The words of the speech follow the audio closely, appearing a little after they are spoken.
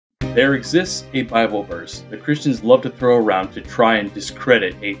There exists a Bible verse that Christians love to throw around to try and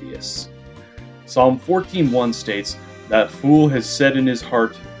discredit atheists. Psalm 14:1 states, "That fool has said in his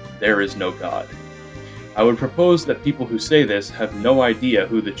heart, there is no God." I would propose that people who say this have no idea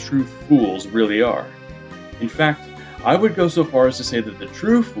who the true fools really are. In fact, I would go so far as to say that the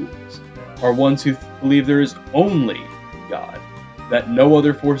true fools are ones who believe there is only God, that no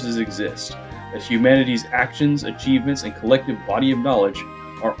other forces exist, that humanity's actions, achievements, and collective body of knowledge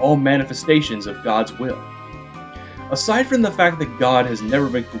are all manifestations of God's will. Aside from the fact that God has never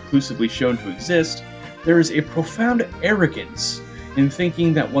been conclusively shown to exist, there is a profound arrogance in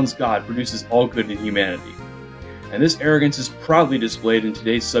thinking that one's God produces all good in humanity. And this arrogance is proudly displayed in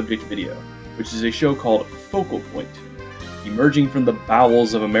today's subject video, which is a show called Focal Point, emerging from the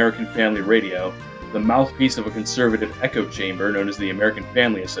bowels of American Family Radio, the mouthpiece of a conservative echo chamber known as the American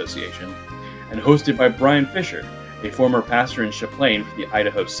Family Association, and hosted by Bryan Fischer, a former pastor in Chaplain for the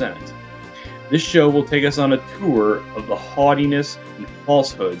Idaho Senate. This show will take us on a tour of the haughtiness and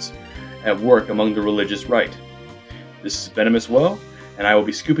falsehoods at work among the religious right. This is Venomous Woe, and I will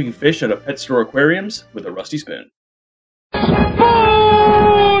be scooping fish out of pet store aquariums with a rusty spoon.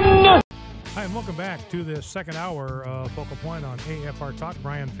 Hi, and welcome back to the second hour of Focal Point on AFRTALK.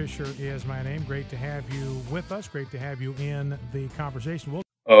 Bryan Fischer is my name. Great to have you with us. Great to have you in the conversation.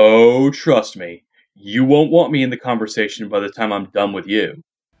 Oh, trust me, you won't want me in the conversation by the time I'm done with you.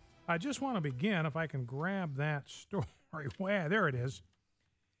 I just want to begin, if I can grab that story. Well, there it is.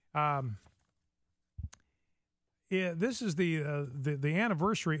 This is the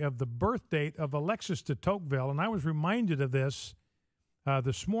anniversary of the birth date of Alexis de Tocqueville, and I was reminded of this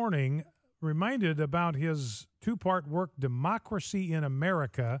this morning. Reminded about his two-part work, Democracy in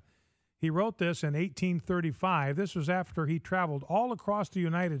America. He wrote this in 1835. This was after he traveled all across the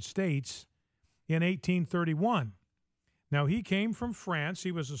United States in 1831. Now, he came from France.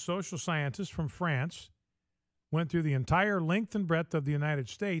 He was a social scientist from France, went through the entire length and breadth of the United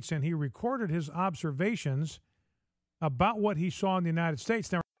States, and he recorded his observations about what he saw in the United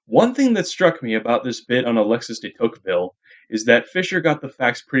States. Now, one thing that struck me about this bit on Alexis de Tocqueville is that Fischer got the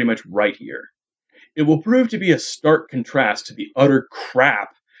facts pretty much right here. It will prove to be a stark contrast to the utter crap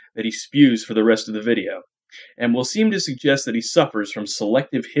that he spews for the rest of the video, and will seem to suggest that he suffers from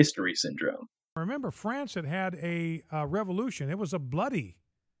selective history syndrome. Remember, France had had a revolution. It was a bloody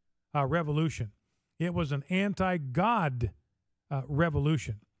revolution. It was an anti-God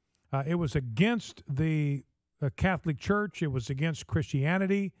revolution. It was against the Catholic Church. It was against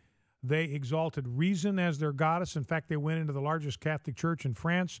Christianity. They exalted reason as their goddess. In fact, they went into the largest Catholic church in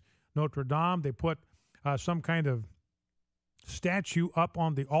France, Notre Dame. They put some kind of statue up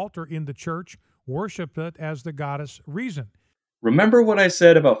on the altar in the church, worshiped it as the goddess reason. Remember what I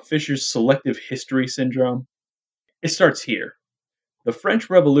said about Fischer's selective history syndrome? It starts here. The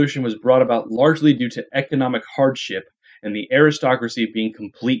French Revolution was brought about largely due to economic hardship and the aristocracy being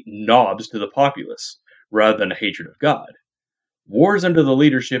complete knobs to the populace, rather than a hatred of God. Wars under the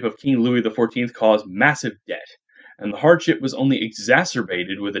leadership of King Louis XIV caused massive debt, and the hardship was only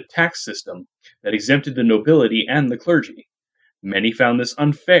exacerbated with a tax system that exempted the nobility and the clergy. Many found this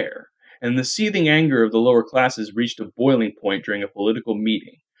unfair, and the seething anger of the lower classes reached a boiling point during a political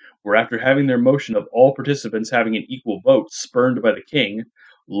meeting, where after having their motion of all participants having an equal vote spurned by the king,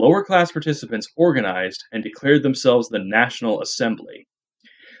 lower class participants organized and declared themselves the National Assembly.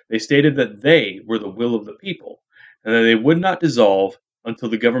 They stated that they were the will of the people, and that they would not dissolve until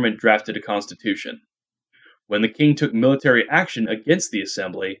the government drafted a constitution. When the king took military action against the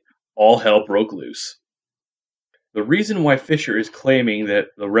assembly, all hell broke loose. The reason why Fischer is claiming that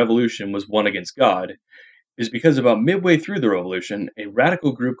the revolution was won against God is because about midway through the revolution, a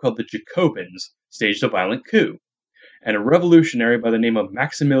radical group called the Jacobins staged a violent coup, and a revolutionary by the name of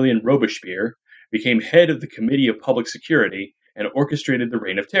Maximilien Robespierre became head of the Committee of Public Security and orchestrated the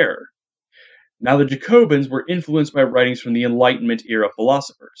Reign of Terror. Now, the Jacobins were influenced by writings from the Enlightenment-era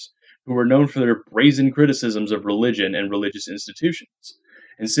philosophers, who were known for their brazen criticisms of religion and religious institutions.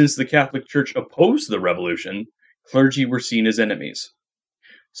 And since the Catholic Church opposed the revolution, clergy were seen as enemies.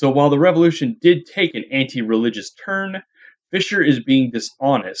 So while the revolution did take an anti-religious turn, Fischer is being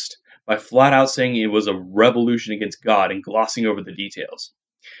dishonest by flat-out saying it was a revolution against God and glossing over the details.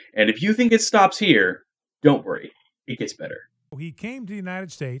 And if you think it stops here, don't worry, it gets better. He came to the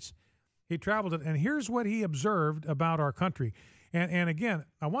United States. He traveled it, and here's what he observed about our country. And again,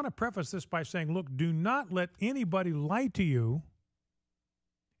 I want to preface this by saying, look, do not let anybody lie to you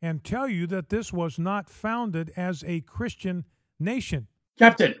and tell you that this was not founded as a Christian nation.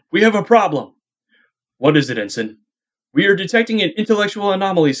 Captain, we have a problem. What is it, Ensign? We are detecting an intellectual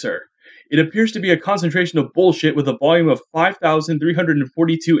anomaly, sir. It appears to be a concentration of bullshit with a volume of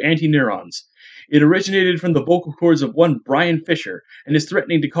 5,342 antineurons. It originated from the vocal cords of one Bryan Fischer and is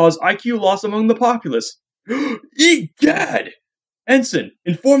threatening to cause IQ loss among the populace. Egad! Ensign,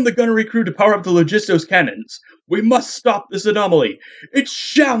 inform the gunnery crew to power up the Logistos cannons. We must stop this anomaly. It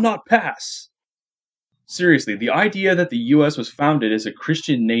shall not pass! Seriously, the idea that the US was founded as a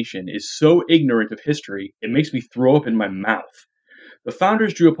Christian nation is so ignorant of history, it makes me throw up in my mouth. The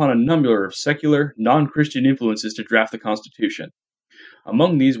founders drew upon a number of secular, non-Christian influences to draft the Constitution.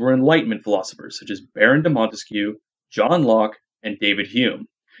 Among these were Enlightenment philosophers such as Baron de Montesquieu, John Locke, and David Hume,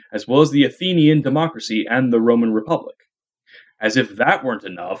 as well as the Athenian democracy and the Roman Republic. As if that weren't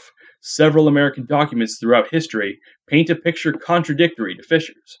enough, several American documents throughout history paint a picture contradictory to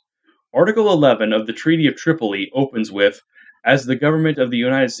Fischer's. Article 11 of the Treaty of Tripoli opens with, "As the government of the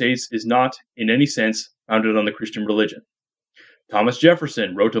United States is not, in any sense, founded on the Christian religion." Thomas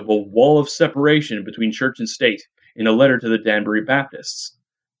Jefferson wrote of a wall of separation between church and state in a letter to the Danbury Baptists.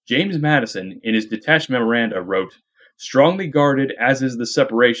 James Madison, in his detached memoranda, wrote, "Strongly guarded as is the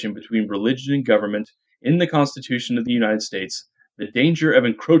separation between religion and government in the Constitution of the United States, the danger of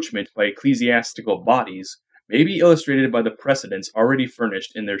encroachment by ecclesiastical bodies may be illustrated by the precedents already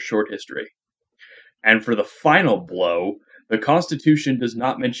furnished in their short history." And for the final blow, the Constitution does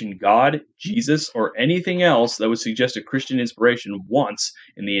not mention God, Jesus, or anything else that would suggest a Christian inspiration once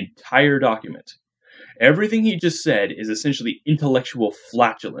in the entire document. Everything he just said is essentially intellectual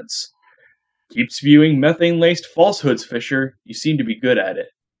flatulence. Keep spewing methane-laced falsehoods, Fischer. You seem to be good at it.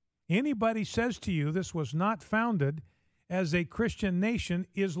 Anybody says to you this was not founded as a Christian nation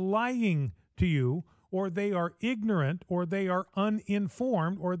is lying to you, or they are ignorant, or they are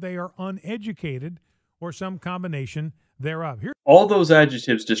uninformed, or they are uneducated, or some combination thereof. All those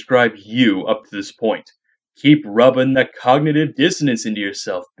adjectives describe you up to this point. Keep rubbing that cognitive dissonance into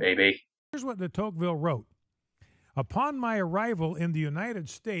yourself, baby. Here's what de Tocqueville wrote. Upon my arrival in the United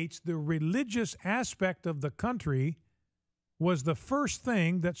States, the religious aspect of the country was the first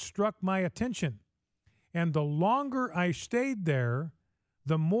thing that struck my attention. And the longer I stayed there,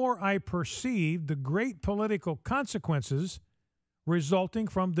 the more I perceived the great political consequences resulting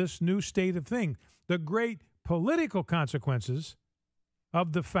from this new state of things. The great political consequences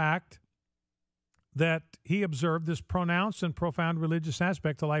of the fact that he observed this pronounced and profound religious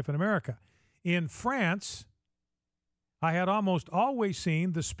aspect to life in America. In France, I had almost always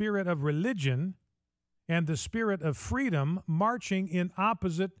seen the spirit of religion and the spirit of freedom marching in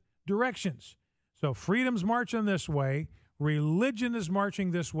opposite directions. So freedom's marching this way, religion is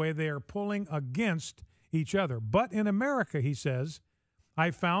marching this way. They are pulling against each other. But in America, he says,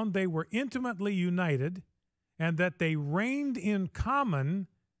 I found they were intimately united and that they reigned in common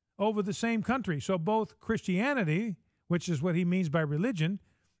over the same country. So both Christianity, which is what he means by religion,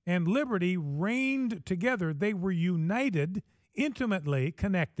 and liberty reigned together. They were united, intimately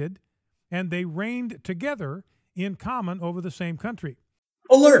connected, and they reigned together in common over the same country.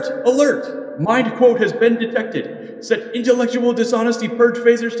 Alert! Alert! Mind quote has been detected. Set intellectual dishonesty purge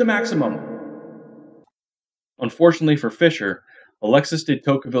phasers to maximum. Unfortunately for Fischer, Alexis de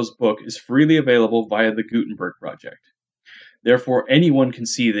Tocqueville's book is freely available via the Gutenberg Project. Therefore, anyone can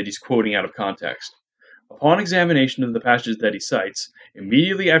see that he's quoting out of context. Upon examination of the passages that he cites,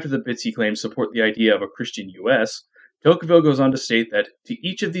 immediately after the bits he claims support the idea of a Christian U.S., Tocqueville goes on to state that, to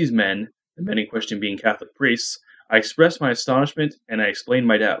each of these men, the men in question being Catholic priests, I expressed my astonishment and I explained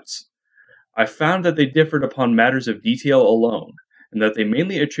my doubts. I found that they differed upon matters of detail alone, and that they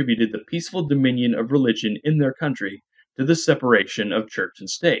mainly attributed the peaceful dominion of religion in their country to the separation of church and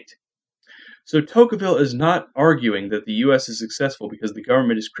state. So Tocqueville is not arguing that the U.S. is successful because the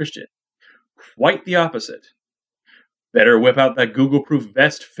government is Christian. Quite the opposite. Better whip out that Google-proof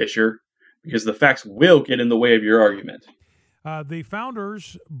vest, Fischer, because the facts will get in the way of your argument. The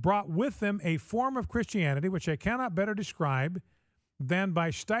founders brought with them a form of Christianity which I cannot better describe than by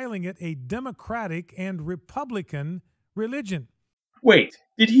styling it a democratic and republican religion. Wait,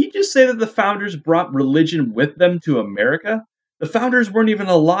 did he just say that the founders brought religion with them to America? The founders weren't even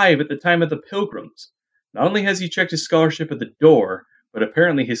alive at the time of the Pilgrims. Not only has he checked his scholarship at the door, but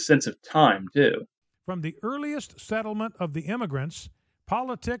apparently his sense of time, too. From the earliest settlement of the immigrants,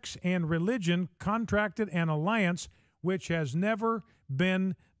 politics and religion contracted an alliance which has never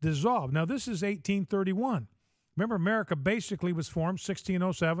been dissolved. Now, this is 1831. Remember, America basically was formed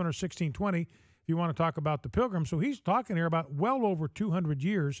 1607 or 1620, if you want to talk about the Pilgrims. So he's talking here about well over 200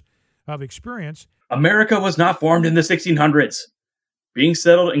 years of experience. America was not formed in the 1600s. Being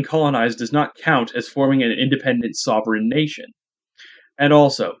settled and colonized does not count as forming an independent sovereign nation. And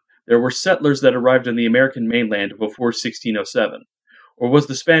also, there were settlers that arrived on the American mainland before 1607, Or was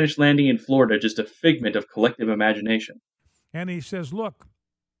the Spanish landing in Florida just a figment of collective imagination? And he says, look,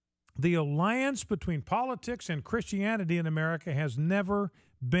 the alliance between politics and Christianity in America has never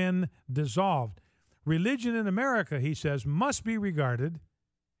been dissolved. Religion in America, he says, must be regarded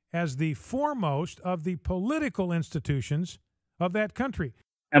as the foremost of the political institutions of that country.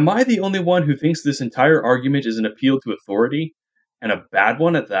 Am I the only one who thinks this entire argument is an appeal to authority? And a bad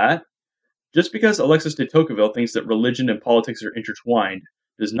one at that? Just because Alexis de Tocqueville thinks that religion and politics are intertwined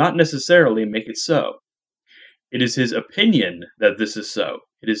does not necessarily make it so. It is his opinion that this is so.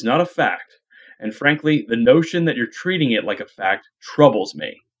 It is not a fact. And frankly, the notion that you're treating it like a fact troubles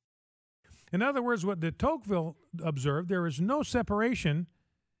me. In other words, what de Tocqueville observed, there is no separation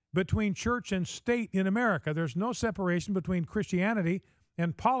between church and state in America. There's no separation between Christianity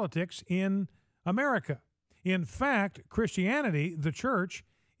and politics in America. In fact, Christianity, the church,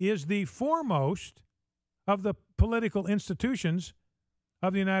 is the foremost of the political institutions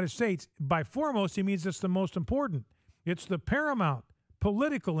of the United States. By foremost, he means it's the most important. It's the paramount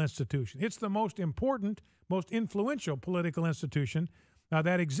political institution. It's the most important, most influential political institution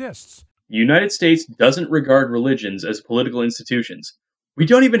that exists. The United States doesn't regard religions as political institutions. We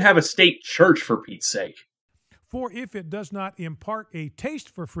don't even have a state church, for Pete's sake. For if it does not impart a taste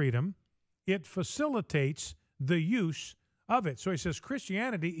for freedom, it facilitates the use of it. So he says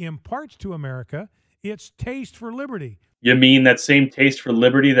Christianity imparts to America its taste for liberty. You mean that same taste for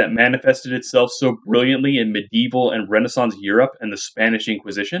liberty that manifested itself so brilliantly in medieval and Renaissance Europe and the Spanish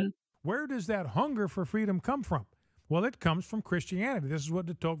Inquisition? Where does that hunger for freedom come from? Well, it comes from Christianity. This is what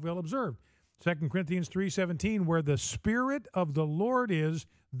de Tocqueville observed. 2 Corinthians 3:17, where the Spirit of the Lord is,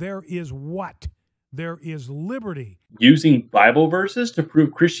 there is what? There is liberty. Using Bible verses to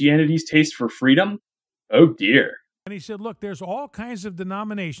prove Christianity's taste for freedom? Oh dear. And he said, look, there's all kinds of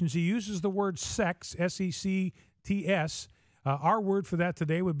denominations. He uses the word sects, S-E-C-T-S. Our word for that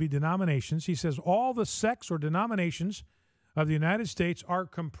today would be denominations. He says all the sects or denominations of the United States are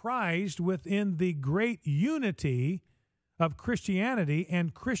comprised within the great unity of Christianity,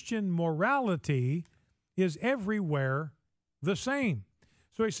 and Christian morality is everywhere the same.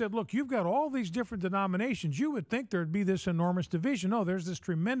 So he said, look, you've got all these different denominations. You would think there'd be this enormous division. No, there's this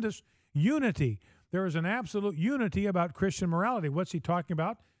tremendous unity. There is an absolute unity about Christian morality. What's he talking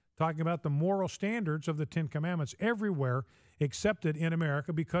about? Talking about the moral standards of the Ten Commandments everywhere accepted in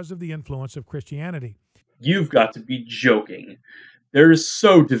America because of the influence of Christianity. You've got to be joking. There is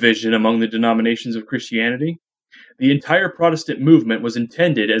so division among the denominations of Christianity. The entire Protestant movement was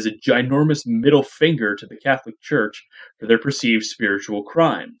intended as a ginormous middle finger to the Catholic Church for their perceived spiritual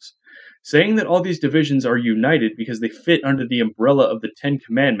crimes. Saying that all these divisions are united because they fit under the umbrella of the Ten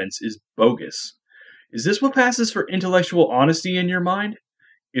Commandments is bogus. Is this what passes for intellectual honesty in your mind?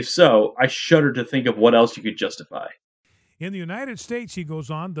 If so, I shudder to think of what else you could justify. In the United States, he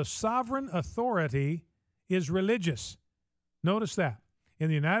goes on, the sovereign authority is religious. Notice that. In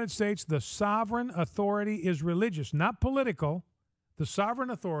the United States, the sovereign authority is religious, not political. The sovereign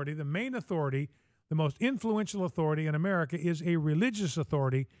authority, the main authority, the most influential authority in America is a religious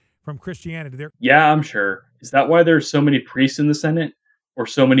authority from Christianity. Yeah, I'm sure. Is that why there are so many priests in the Senate? Or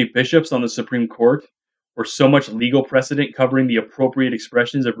so many bishops on the Supreme Court? Or so much legal precedent covering the appropriate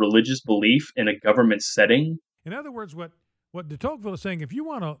expressions of religious belief in a government setting? In other words, what de Tocqueville is saying, if you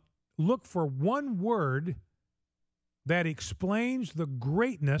want to look for one word that explains the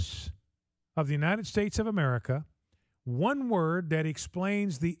greatness of the United States of America, one word that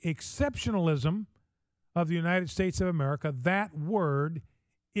explains the exceptionalism of the United States of America, that word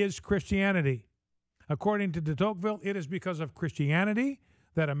is Christianity. According to de Tocqueville, it is because of Christianity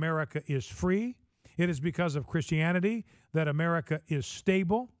that America is free. It is because of Christianity that America is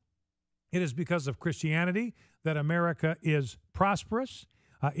stable. It is because of Christianity that America is prosperous.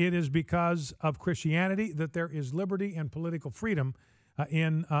 It is because of Christianity that there is liberty and political freedom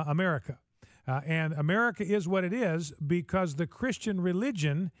in America. And America is what it is because the Christian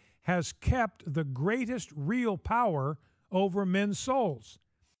religion has kept the greatest real power over men's souls.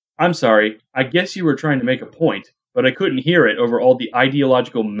 I'm sorry, I guess you were trying to make a point, but I couldn't hear it over all the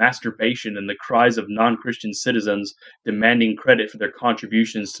ideological masturbation and the cries of non-Christian citizens demanding credit for their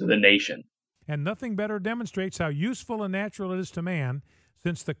contributions to the nation. And nothing better demonstrates how useful and natural it is to man,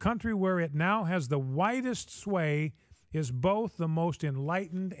 since the country where it now has the widest sway is both the most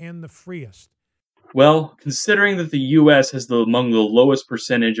enlightened and the freest. Well, considering that the U.S. has among the lowest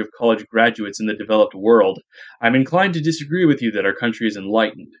percentage of college graduates in the developed world, I'm inclined to disagree with you that our country is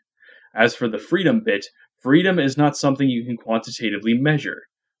enlightened. As for the freedom bit, freedom is not something you can quantitatively measure,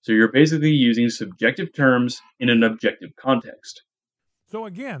 so you're basically using subjective terms in an objective context. So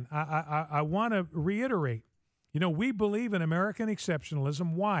again, I want to reiterate, You know, we believe in American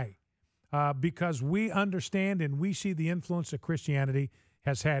exceptionalism. Why? Because we understand and we see the influence that Christianity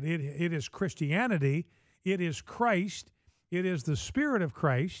has had. It is Christianity, it is Christ, it is the Spirit of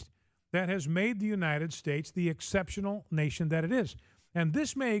Christ that has made the United States the exceptional nation that it is. And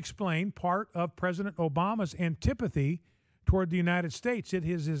this may explain part of President Obama's antipathy toward the United States. It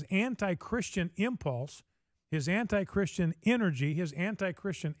is his anti-Christian impulse, his anti-Christian energy, his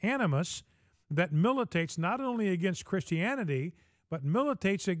anti-Christian animus that militates not only against Christianity, but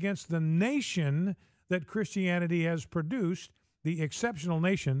militates against the nation that Christianity has produced, the exceptional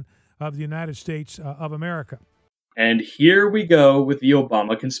nation of the United States of America. And here we go with the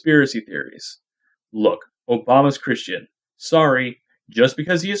Obama conspiracy theories. Look, Obama's Christian. Sorry, just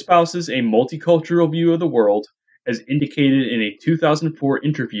because he espouses a multicultural view of the world, as indicated in a 2004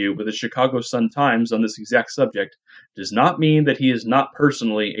 interview with the Chicago Sun-Times on this exact subject, does not mean that he is not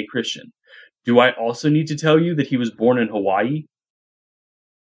personally a Christian. Do I also need to tell you that he was born in Hawaii?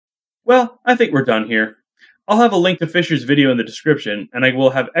 Well, I think we're done here. I'll have a link to Fischer's video in the description, and I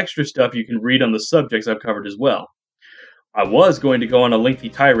will have extra stuff you can read on the subjects I've covered as well. I was going to go on a lengthy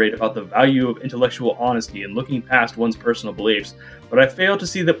tirade about the value of intellectual honesty and looking past one's personal beliefs, but I failed to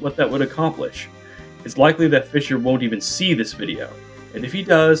see what that would accomplish. It's likely that Fischer won't even see this video, and if he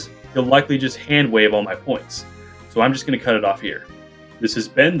does, he'll likely just hand-wave all my points. So I'm just going to cut it off here. This has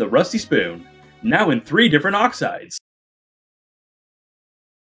been the Rusty Spoon, now in 3 different oxides.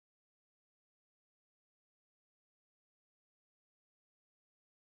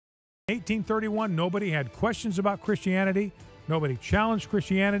 In 1831, nobody had questions about Christianity. Nobody challenged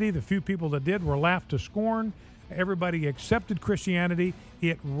Christianity. The few people that did were laughed to scorn. Everybody accepted Christianity.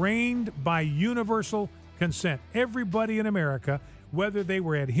 It reigned by universal consent. Everybody in America, whether they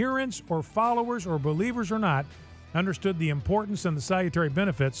were adherents or followers or believers or not, understood the importance and the salutary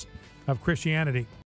benefits of Christianity.